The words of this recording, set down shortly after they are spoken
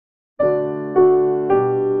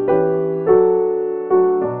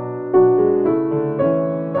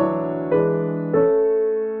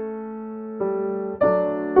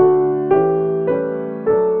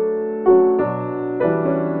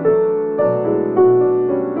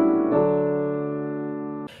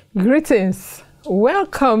Greetings.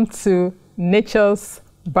 Welcome to Nature's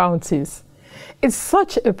Bounties. It's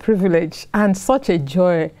such a privilege and such a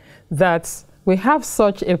joy that we have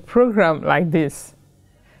such a program like this.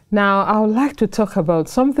 Now, I would like to talk about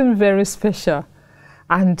something very special.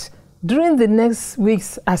 And during the next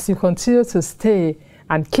weeks, as you continue to stay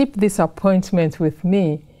and keep this appointment with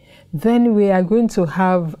me, then we are going to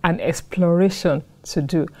have an exploration to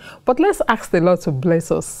do. But let's ask the Lord to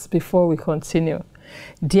bless us before we continue.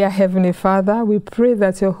 Dear Heavenly Father, we pray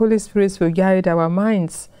that your Holy Spirit will guide our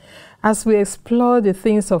minds as we explore the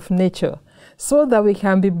things of nature so that we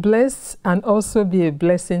can be blessed and also be a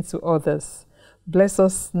blessing to others. Bless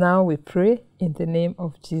us now, we pray, in the name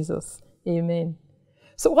of Jesus. Amen.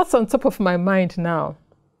 So what's on top of my mind now?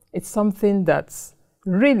 It's something that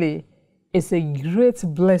really is a great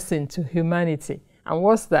blessing to humanity. And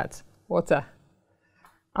what's that? Water.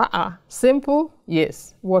 Simple?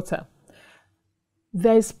 Yes, water.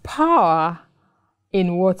 There is power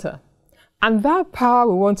in water, and that power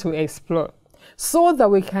we want to explore so that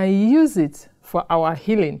we can use it for our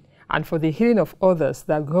healing and for the healing of others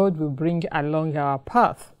that God will bring along our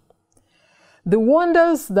path. The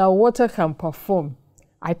wonders that water can perform,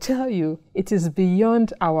 I tell you, it is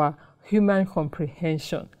beyond our human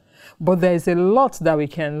comprehension. But there is a lot that we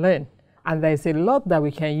can learn, and there is a lot that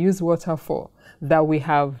we can use water for that we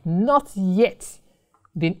have not yet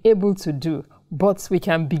been able to do, but we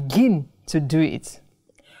can begin to do it.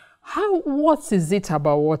 What is it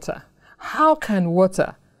about water? How can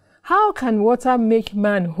water make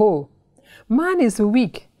man whole? Man is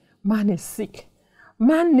weak, man is sick,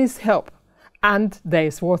 man needs help, and there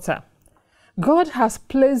is water. God has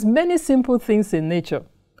placed many simple things in nature: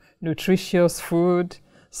 nutritious food,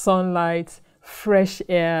 sunlight, fresh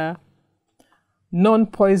air,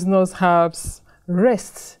 non-poisonous herbs,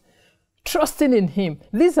 rest, trusting in Him.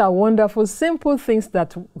 These are wonderful, simple things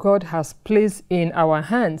that God has placed in our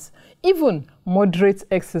hands, even moderate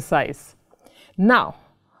exercise. Now,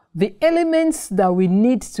 the elements that we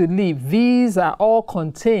need to live, these are all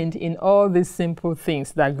contained in all these simple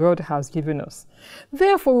things that God has given us.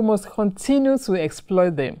 Therefore, we must continue to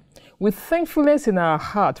exploit them with thankfulness in our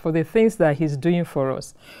heart for the things that He's doing for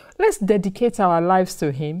us. Let's dedicate our lives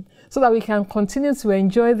to Him so that we can continue to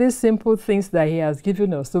enjoy these simple things that He has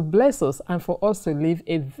given us to bless us and for us to live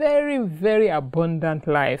a very, very abundant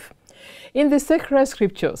life. In the sacred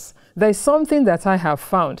scriptures, there is something that I have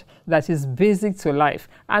found that is basic to life,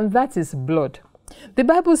 and that is blood. The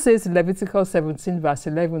Bible says in Leviticus 17 verse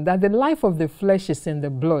 11 that the life of the flesh is in the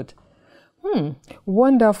blood.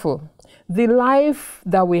 Wonderful. The life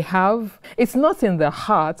that we have, it's not in the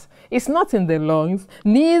heart, it's not in the lungs,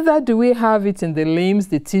 neither do we have it in the limbs,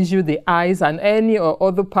 the tissue, the eyes, and any or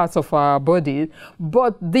other parts of our body,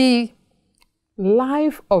 but the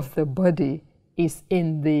life of the body is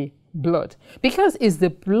in the blood. Because it's the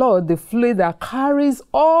blood, the fluid that carries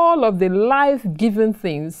all of the life-giving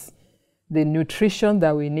things, the nutrition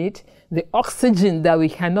that we need, the oxygen that we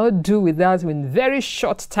cannot do without in very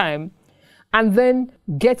short time, and then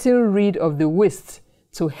getting rid of the waste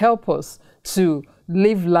to help us to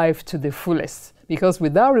live life to the fullest. Because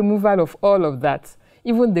without removal of all of that,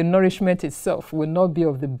 even the nourishment itself will not be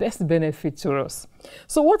of the best benefit to us.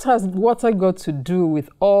 So what has water got to do with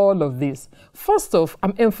all of this? First off,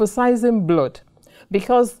 I'm emphasizing blood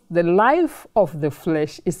because the life of the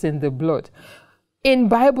flesh is in the blood. In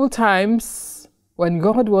Bible times, when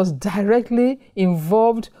God was directly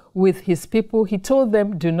involved with His people, He told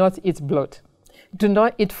them, do not eat blood, do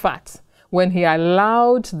not eat fat, when He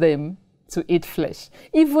allowed them to eat flesh.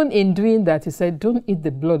 Even in doing that, He said, don't eat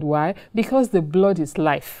the blood. Why? Because the blood is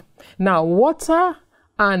life. Now, water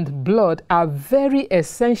and blood are very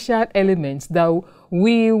essential elements that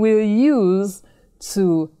we will use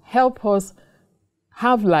to help us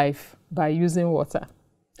have life by using water.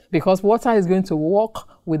 Because water is going to work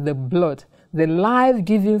with the blood, the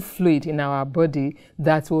life-giving fluid in our body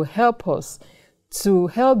that will help us to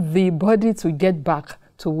help the body to get back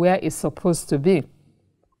to where it's supposed to be.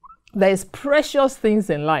 There is precious things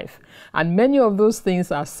in life, and many of those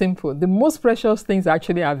things are simple. The most precious things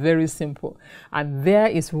actually are very simple, and there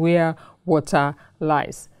is where water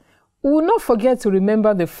lies. We will not forget to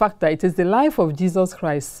remember the fact that it is the life of Jesus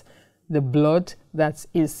Christ, the blood that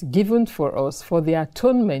is given for us for the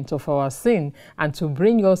atonement of our sin and to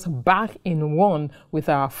bring us back in one with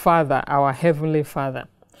our Father, our Heavenly Father.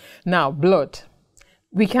 Now, blood.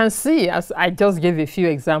 We can see, as I just gave a few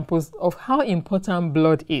examples, of how important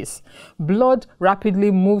blood is. Blood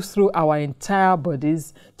rapidly moves through our entire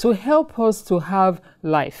bodies to help us to have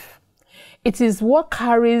life. It is what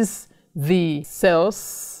carries the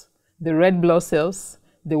cells, the red blood cells,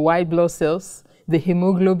 the white blood cells, the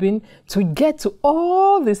hemoglobin, to get to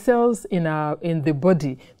all the cells in the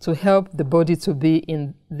body to help the body to be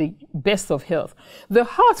in the best of health. The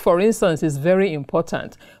heart, for instance, is very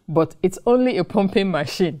important, but it's only a pumping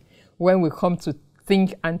machine when we come to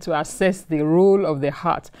think and to assess the role of the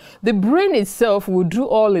heart. The brain itself will do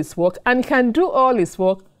all its work and can do all its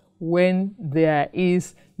work when there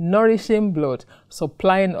is nourishing blood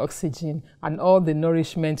supplying oxygen and all the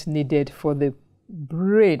nourishment needed for the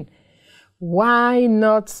brain. Why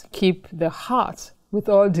not keep the heart with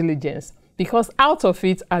all diligence? Because out of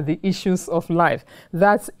it are the issues of life.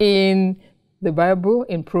 That's in the Bible,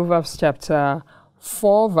 in Proverbs chapter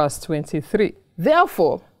 4, verse 23.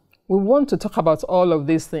 Therefore, we want to talk about all of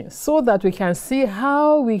these things so that we can see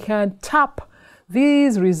how we can tap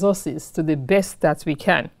these resources to the best that we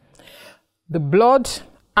can. The blood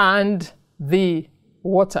and the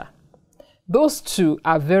water. Those two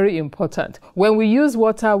are very important. When we use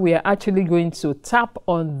water, we are actually going to tap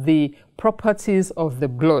on the properties of the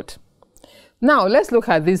blood. Now, let's look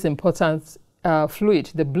at this important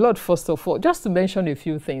fluid, the blood, first of all. Just to mention a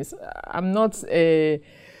few things. I'm not a,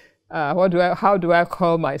 how do I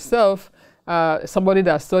call myself? Somebody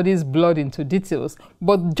that studies blood into details.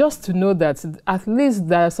 But just to know that at least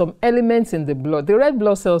there are some elements in the blood. The red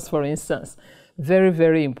blood cells, for instance, very,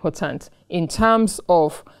 very important in terms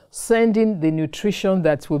of sending the nutrition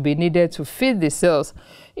that will be needed to feed the cells.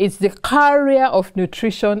 It's the carrier of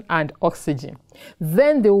nutrition and oxygen.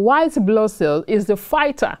 Then the white blood cell is the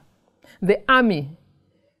fighter, the army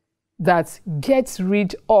that gets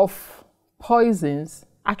rid of poisons,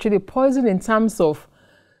 actually poison in terms of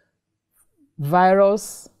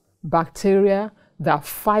virus, bacteria that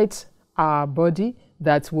fight our body,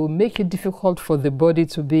 that will make it difficult for the body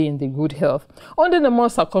to be in the good health. Under normal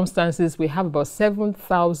circumstances, we have about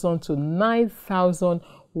 7,000 to 9,000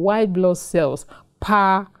 white blood cells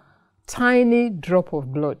per tiny drop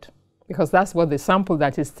of blood, because that's what the sample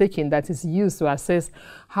that is taken, that is used to assess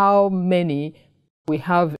how many we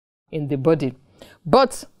have in the body.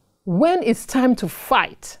 But when it's time to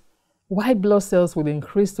fight, white blood cells will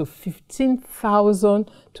increase to 15,000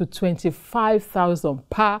 to 25,000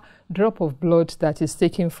 per drop of blood that is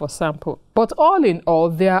taken for sample. But all in all,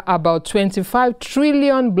 there are about 25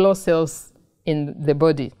 trillion blood cells in the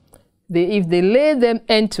body. If they lay them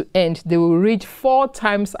end to end, they will reach 4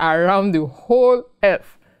 times around the whole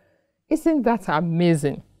earth. Isn't that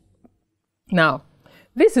amazing? Now,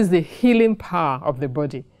 this is the healing power of the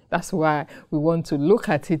body. That's why we want to look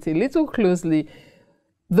at it a little closely.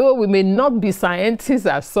 Though we may not be scientists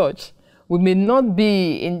as such, we may not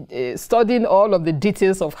be studying all of the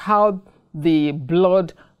details of how the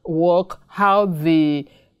blood work, how the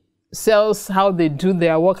cells, how they do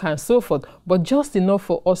their work and so forth, but just enough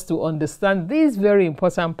for us to understand this very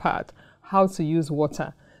important part, how to use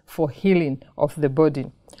water for healing of the body.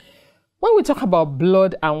 When we talk about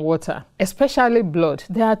blood and water, especially blood,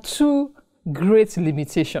 there are 2 great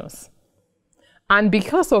limitations. And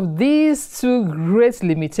because of these 2 great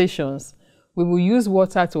limitations, we will use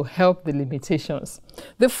water to help the limitations.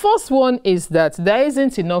 The first one is that there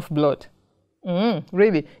isn't enough blood.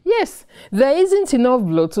 Really? Yes, there isn't enough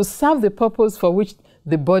blood to serve the purpose for which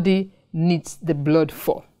the body needs the blood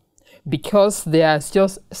for. Because there's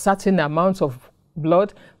just certain amounts of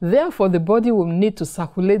blood, therefore the body will need to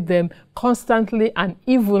circulate them constantly and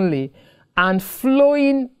evenly and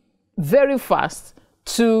flowing very fast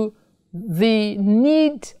to the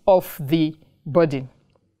need of the body.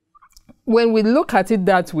 When we look at it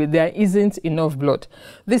that way, there isn't enough blood.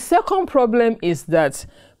 The second problem is that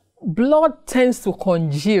blood tends to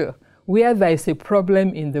congeal where there is a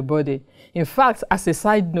problem in the body. In fact, as a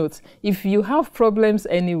side note, if you have problems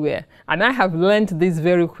anywhere, and I have learned this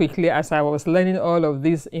very quickly as I was learning all of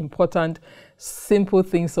these important, simple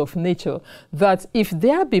things of nature, that if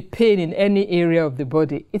there be pain in any area of the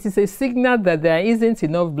body, it is a signal that there isn't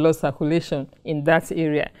enough blood circulation in that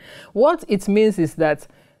area. What it means is that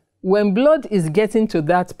when blood is getting to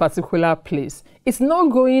that particular place, it's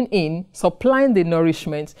not going in, supplying the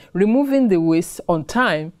nourishment, removing the waste on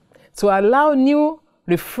time to allow new,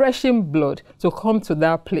 refreshing blood to come to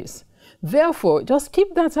that place. Therefore, just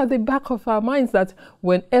keep that at the back of our minds that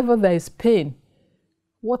whenever there is pain,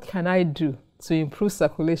 what can I do to improve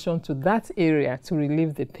circulation to that area to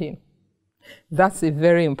relieve the pain? That's a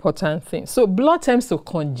very important thing. So blood tends to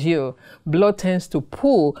congeal, blood tends to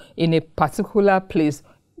pool in a particular place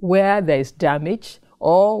where there is damage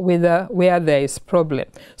or where there is problem.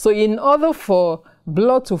 So in order for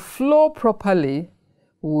blood to flow properly,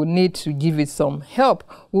 we will need to give it some help.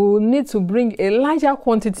 We will need to bring a larger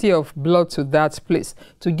quantity of blood to that place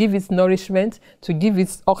to give it nourishment, to give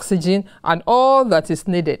it oxygen and all that is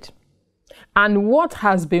needed. And what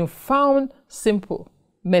has been found simple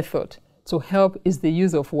method to help is the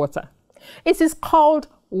use of water. It is called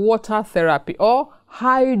water therapy or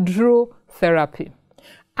hydrotherapy.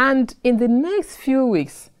 And in the next few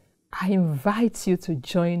weeks, I invite you to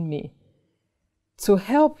join me to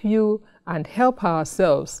help you and help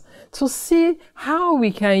ourselves to see how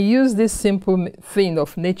we can use this simple thing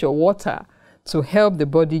of nature, water, to help the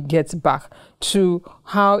body get back to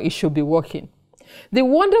how it should be working. The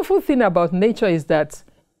wonderful thing about nature is that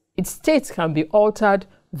its state can be altered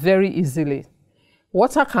very easily.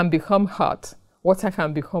 Water can become hot, water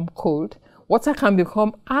can become cold, water can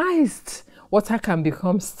become iced, water can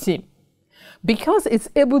become steam. Because it's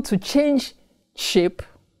able to change shape,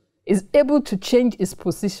 is able to change its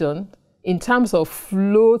position in terms of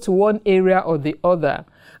flow to one area or the other,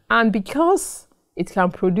 and because it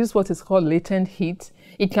can produce what is called latent heat,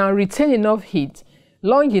 it can retain enough heat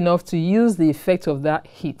long enough to use the effect of that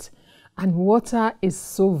heat. And water is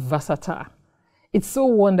so versatile. It's so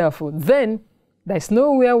wonderful. Then there's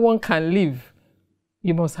nowhere one can live.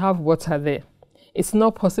 You must have water there. It's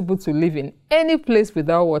not possible to live in any place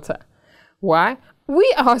without water. Why?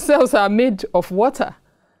 We ourselves are made of water.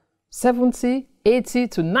 70, 80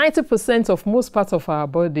 to 90% of most parts of our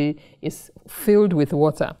body is filled with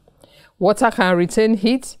water. Water can retain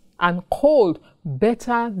heat and cold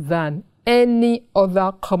better than any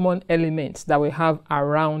other common element that we have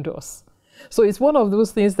around us. So it's one of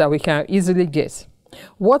those things that we can easily get.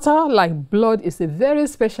 Water, like blood, is a very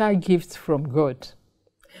special gift from God.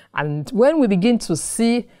 And when we begin to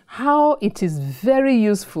see how it is very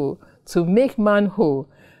useful to make man whole,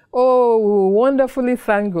 oh, we wonderfully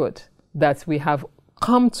thank God that we have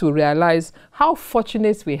come to realize how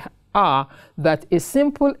fortunate we are that a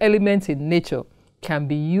simple element in nature can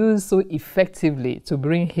be used so effectively to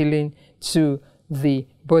bring healing to the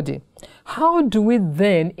body. How do we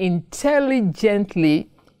then intelligently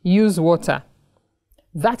use water?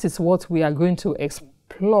 That is what we are going to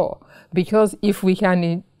explore, because if we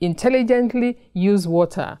can intelligently use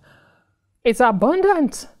water, it's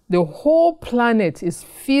abundant. The whole planet is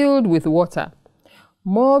filled with water.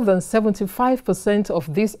 More than 75%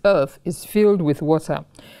 of this earth is filled with water.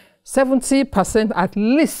 70% at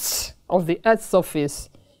least of the earth's surface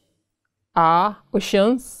are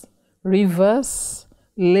oceans, rivers,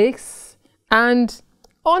 lakes, and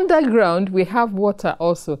underground we have water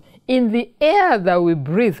also. In the air that we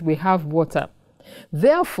breathe, we have water.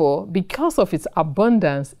 Therefore, because of its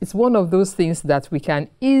abundance, it's one of those things that we can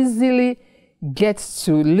easily get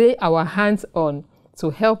to lay our hands on to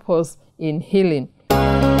help us in healing.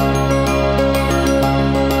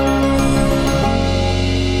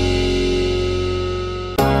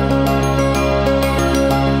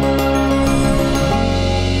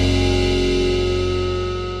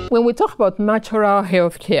 When we talk about natural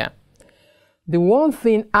health care, the one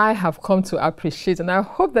thing I have come to appreciate, and I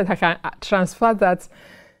hope that I can transfer that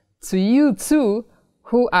to you too,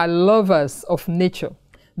 who are lovers of nature,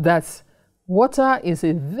 that water is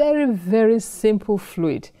a very, very simple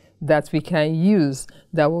fluid that we can use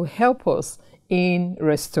that will help us in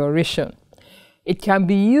restoration. It can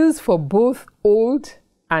be used for both old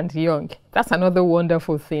and young. That's another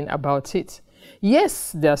wonderful thing about it.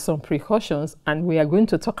 Yes, there are some precautions, and we are going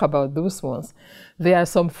to talk about those ones. There are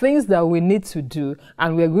some things that we need to do,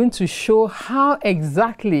 and we are going to show how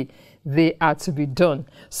exactly they are to be done,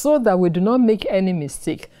 so that we do not make any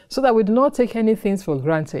mistake, so that we do not take any things for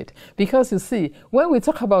granted. Because you see, when we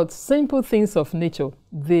talk about simple things of nature,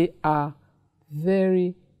 they are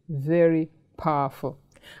very, very powerful.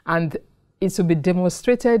 And it will be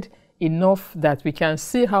demonstrated enough that we can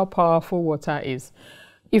see how powerful water is.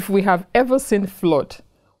 If we have ever seen flood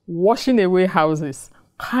washing away houses,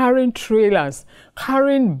 carrying trailers,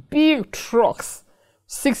 carrying big trucks,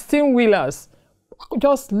 16-wheelers,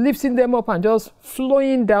 just lifting them up and just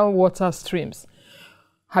flowing down water streams.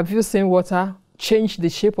 Have you seen water change the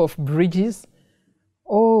shape of bridges?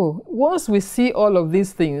 Oh, once we see all of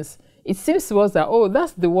these things, it seems to us that, oh,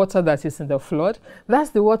 that's the water that is in the flood.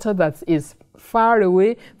 That's the water that is far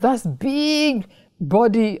away. That's big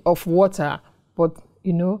body of water. But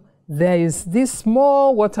you know, there is this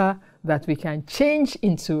small water that we can change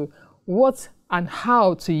into what and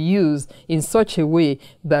how to use in such a way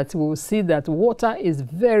that we'll see that water is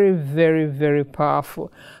very, very, very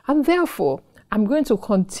powerful. And therefore, I'm going to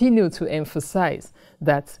continue to emphasize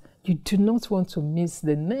that you do not want to miss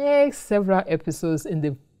the next several episodes in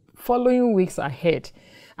the following weeks ahead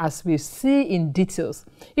as we see in details.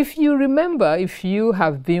 If you remember, if you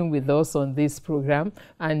have been with us on this program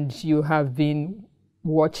and you have been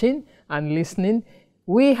watching and listening,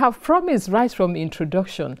 We have promised right from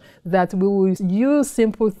introduction that we will use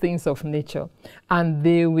simple things of nature and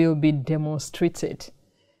they will be demonstrated.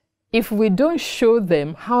 If we don't show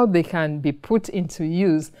them how they can be put into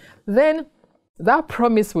use, then that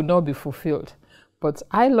promise will not be fulfilled. But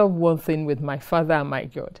I love one thing with my Father and my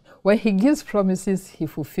God. When He gives promises, He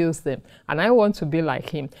fulfills them. And I want to be like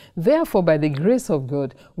Him. Therefore, by the grace of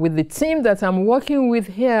God, with the team that I'm working with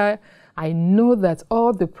here, I know that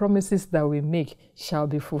all the promises that we make shall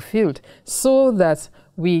be fulfilled so that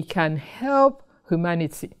we can help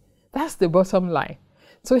humanity. That's the bottom line.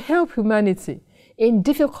 To help humanity in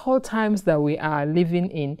difficult times that we are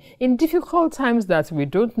living in difficult times that we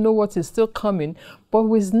don't know what is still coming, but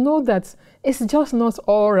we know that it's just not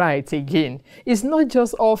all right again. It's not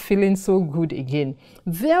just all feeling so good again.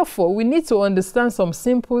 Therefore, we need to understand some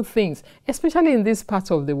simple things, especially in this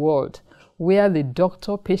part of the world, where the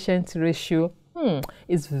doctor-patient ratio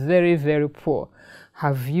is very, very poor.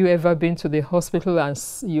 Have you ever been to the hospital and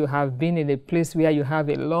you have been in a place where you have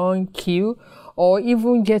a long queue, or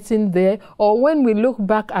even getting there? Or when we look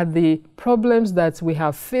back at the problems that we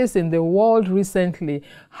have faced in the world recently,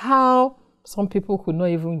 how some people could not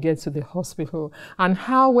even get to the hospital, and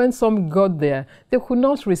how when some got there, they could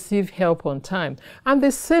not receive help on time. And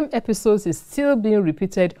the same episodes is still being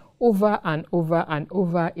repeated over and over and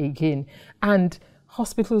over again. And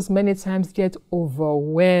hospitals many times get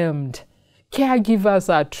overwhelmed.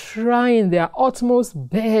 Caregivers are trying their utmost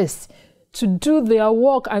best to do their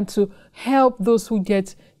work and to help those who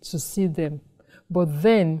get to see them. But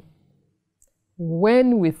then,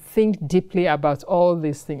 when we think deeply about all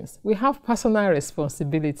these things, we have personal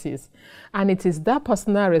responsibilities. And it is that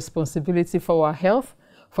personal responsibility for our health,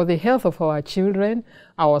 for the health of our children,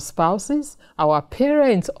 our spouses, our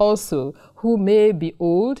parents also, who may be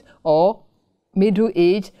old or middle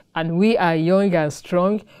age, and we are young and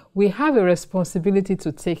strong. We have a responsibility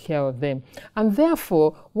to take care of them. And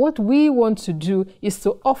therefore, what we want to do is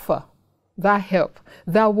to offer that help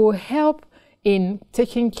that will help in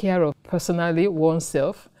taking care of personally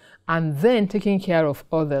oneself and then taking care of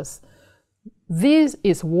others. This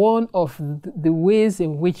is one of the ways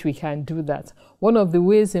in which we can do that. One of the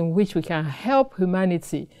ways in which we can help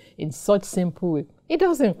humanity in such simple way. It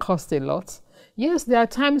doesn't cost a lot. Yes, there are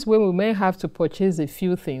times when we may have to purchase a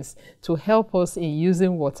few things to help us in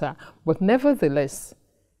using water, but nevertheless,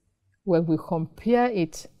 when we compare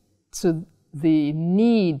it to the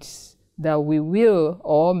needs that we will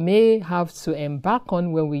or may have to embark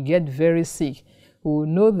on when we get very sick, we will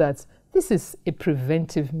know that this is a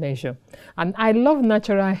preventive measure. And I love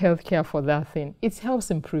natural health care for that thing. It helps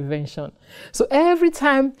in prevention. So every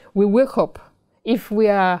time we wake up, if we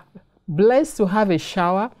are blessed to have a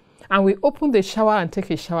shower, and we open the shower and take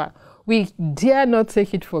a shower, we dare not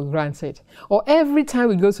take it for granted. Or every time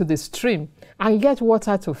we go to the stream and get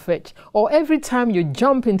water to fetch, or every time you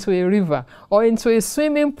jump into a river or into a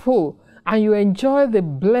swimming pool and you enjoy the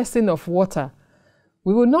blessing of water,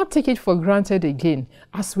 we will not take it for granted again,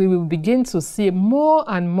 as we will begin to see more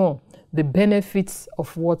and more the benefits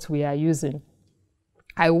of what we are using.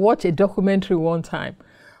 I watched a documentary one time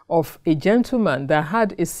of a gentleman that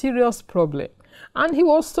had a serious problem. And he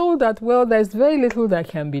was told that, well, there's very little that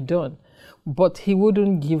can be done. But he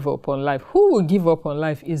wouldn't give up on life. Who will give up on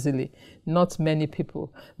life easily? Not many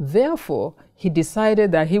people. Therefore, he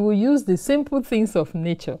decided that he will use the simple things of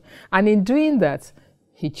nature. And in doing that,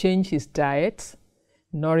 he changed his diet,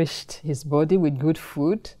 nourished his body with good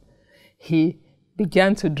food. He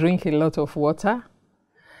began to drink a lot of water.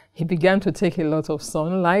 He began to take a lot of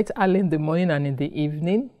sunlight early in the morning and in the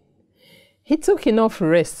evening. He took enough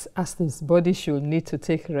rest as his body should need to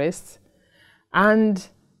take rest, and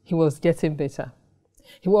he was getting better.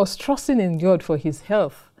 He was trusting in God for his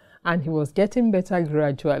health, and he was getting better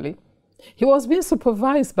gradually. He was being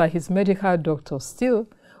supervised by his medical doctor still,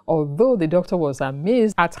 although the doctor was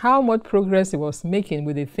amazed at how much progress he was making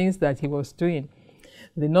with the things that he was doing.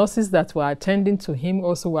 The nurses that were attending to him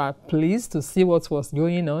also were pleased to see what was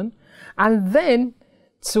going on. And then,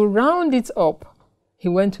 to round it up, he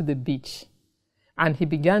went to the beach. And he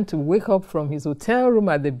began to wake up from his hotel room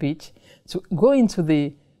at the beach, to go into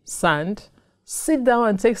the sand, sit down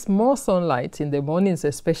and take more sunlight in the mornings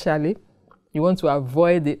especially. You want to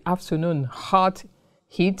avoid the afternoon hot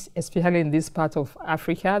heat, especially in this part of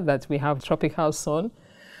Africa that we have tropical sun.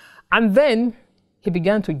 And then he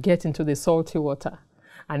began to get into the salty water.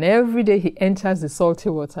 And every day he enters the salty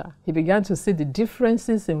water, he began to see the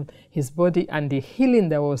differences in his body and the healing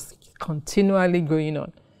that was continually going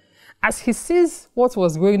on. As he sees what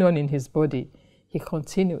was going on in his body, he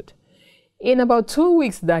continued. In about 2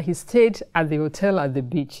 weeks that he stayed at the hotel at the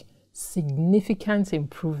beach, significant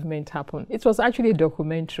improvement happened. It was actually a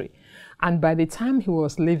documentary. And by the time he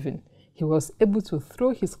was leaving, he was able to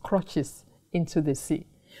throw his crutches into the sea.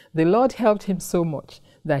 The Lord helped him so much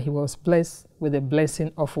that he was blessed with the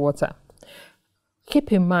blessing of water.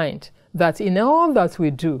 Keep in mind that in all that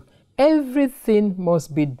we do, everything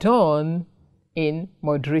must be done in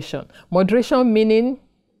moderation. Moderation meaning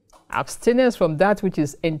abstinence from that which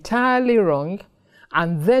is entirely wrong,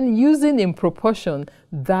 and then using in proportion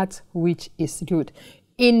that which is good.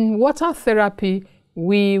 In water therapy,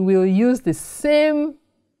 we will use the same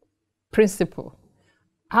principle.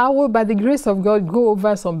 I will, by the grace of God, go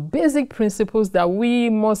over some basic principles that we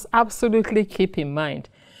must absolutely keep in mind,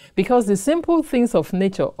 because the simple things of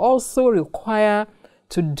nature also require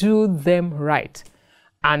to do them right.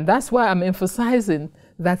 And that's why I'm emphasizing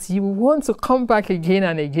that you want to come back again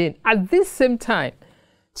and again at this same time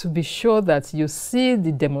to be sure that you see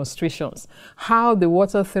the demonstrations, how the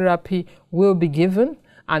water therapy will be given,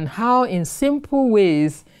 and how in simple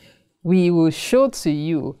ways we will show to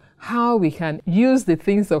you how we can use the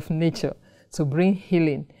things of nature to bring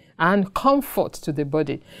healing and comfort to the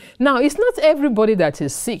body. Now, it's not everybody that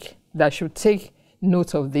is sick that should take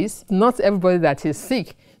note of this. Not everybody that is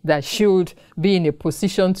sick that should be in a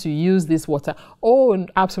position to use this water. Oh,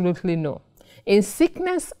 absolutely no. In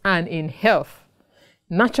sickness and in health,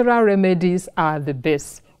 natural remedies are the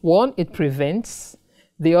best. One, it prevents.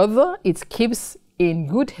 The other, it keeps in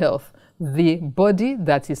good health the body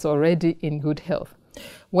that is already in good health.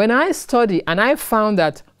 When I study, and I found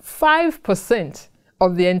that 5%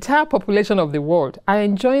 of the entire population of the world are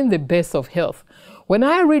enjoying the best of health. When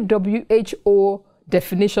I read WHO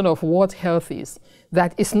definition of what health is,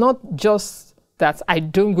 that it's not just that I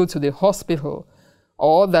don't go to the hospital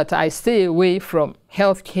or that I stay away from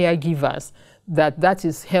health caregivers, that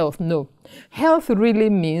is health. No. Health really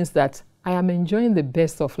means that I am enjoying the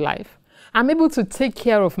best of life. I'm able to take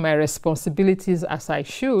care of my responsibilities as I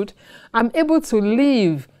should. I'm able to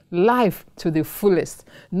live life to the fullest.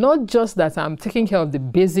 Not just that I'm taking care of the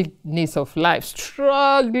basic needs of life,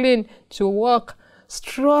 struggling to work,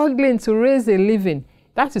 struggling to raise a living.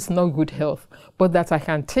 That is not good health. But that I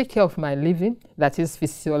can take care of my living, that is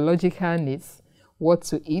physiological needs, what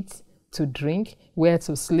to eat, to drink, where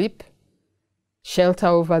to sleep, shelter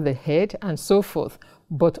over the head, and so forth.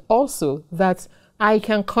 But also that I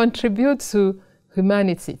can contribute to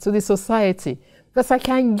humanity, to the society, that I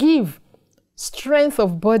can give strength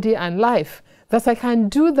of body and life, that I can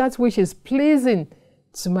do that which is pleasing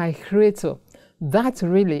to my Creator. That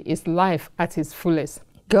really is life at its fullest.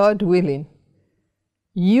 God willing,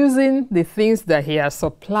 using the things that He has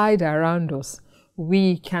supplied around us,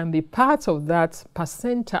 we can be part of that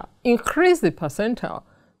percentile, increase the percentile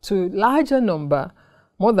to a larger number,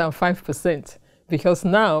 more than 5%. Because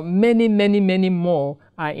now many, many, many more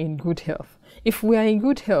are in good health. If we are in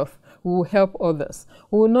good health, we will help others.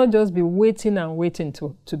 We will not just be waiting and waiting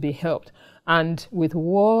to be helped. And with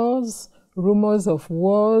wars, rumors of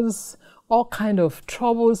wars, all kind of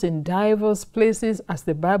troubles in diverse places, as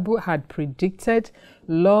the Bible had predicted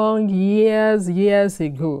long years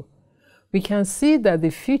ago, we can see that the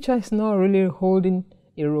future is not really holding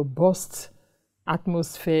a robust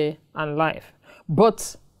atmosphere and life.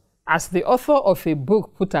 But as the author of a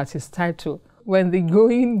book put at his title, when the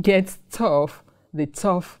going gets tough, the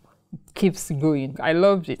tough keeps going. I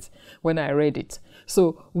loved it when I read it.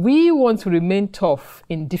 So we want to remain tough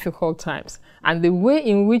in difficult times. And the way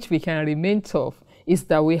in which we can remain tough is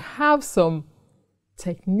that we have some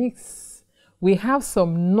techniques. We have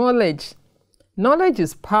some knowledge. Knowledge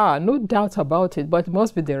is power, no doubt about it, but it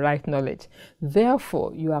must be the right knowledge.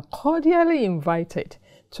 Therefore, you are cordially invited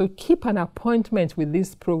to keep an appointment with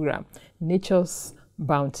this program, Nature's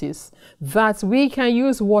Bounties, that we can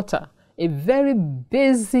use water, a very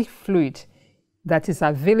basic fluid that is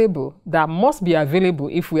available, that must be available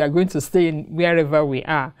if we are going to stay in wherever we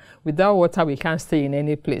are. Without water, we can't stay in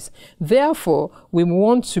any place. Therefore, we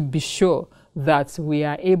want to be sure that we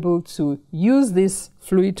are able to use this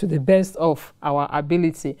fluid to the best of our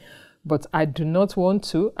ability. But I do not want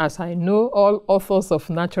to, as I know all authors of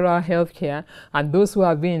natural health care and those who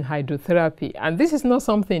have been in hydrotherapy, and this is not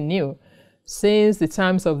something new. Since the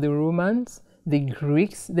times of the Romans, the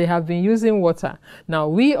Greeks, they have been using water. Now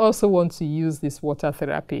we also want to use this water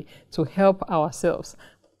therapy to help ourselves,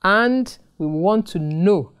 and we want to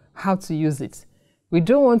know how to use it. We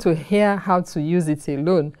don't want to hear how to use it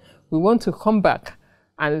alone. We want to come back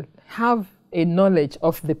and have a knowledge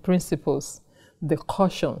of the principles, the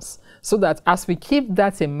cautions, so that as we keep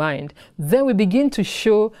that in mind, then we begin to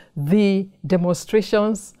show the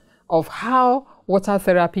demonstrations of how water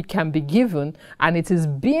therapy can be given, and it is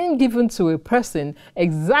being given to a person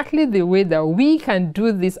exactly the way that we can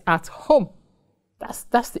do this at home.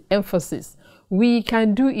 That's the emphasis. We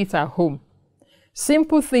can do it at home.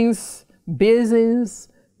 Simple things, basins,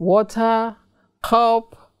 water,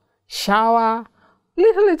 cup, shower,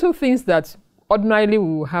 little things that ordinarily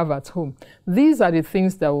we will have at home. These are the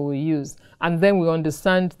things that we will use. And then we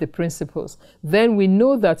understand the principles. Then we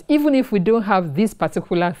know that even if we don't have this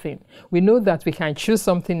particular thing, we know that we can choose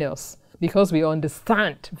something else because we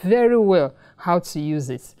understand very well how to use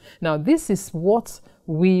it. Now, this is what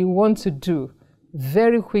we want to do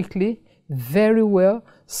very quickly, very well,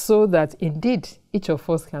 so that indeed each of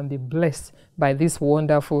us can be blessed by this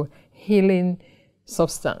wonderful healing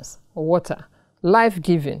substance, water,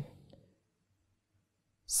 life-giving,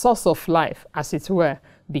 source of life, as it were,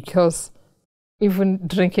 because even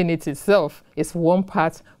drinking it itself is one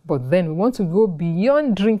part, but then we want to go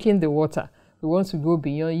beyond drinking the water. We want to go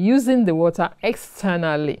beyond using the water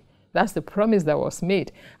externally. That's the promise that was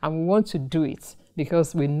made, and we want to do it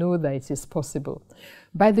because we know that it is possible.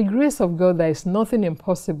 By the grace of God, there is nothing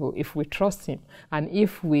impossible if we trust Him and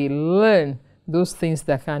if we learn those things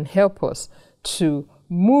that can help us to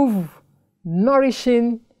move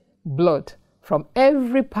nourishing blood from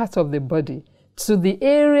every part of the body to the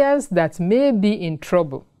areas that may be in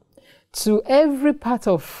trouble, to every part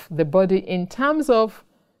of the body in terms of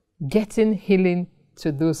getting healing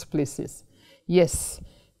to those places. Yes,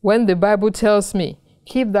 when the Bible tells me,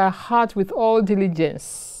 keep thy heart with all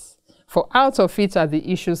diligence, for out of it are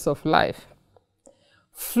the issues of life.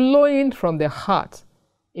 Flowing from the heart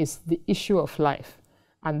is the issue of life.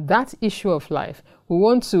 And that issue of life, we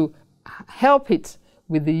want to help it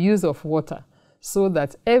with the use of water so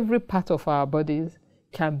that every part of our bodies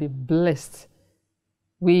can be blessed.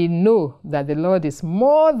 We know that the Lord is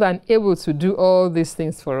more than able to do all these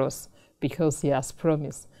things for us because He has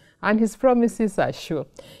promised. And His promises are sure.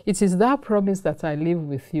 It is that promise that I leave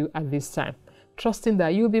with you at this time, trusting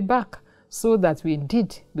that you'll be back so that we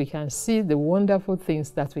can see the wonderful things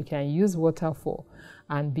that we can use water for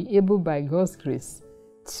and be able by God's grace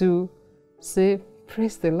to say,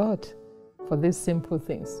 praise the Lord for these simple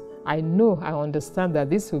things. I know, I understand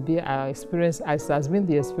that this will be our experience, as has been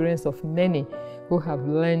the experience of many who have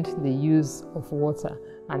learned the use of water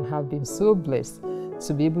and have been so blessed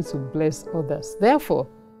to be able to bless others. Therefore,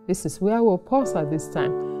 this is where we'll pause at this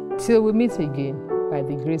time till we meet again by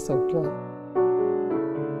the grace of God.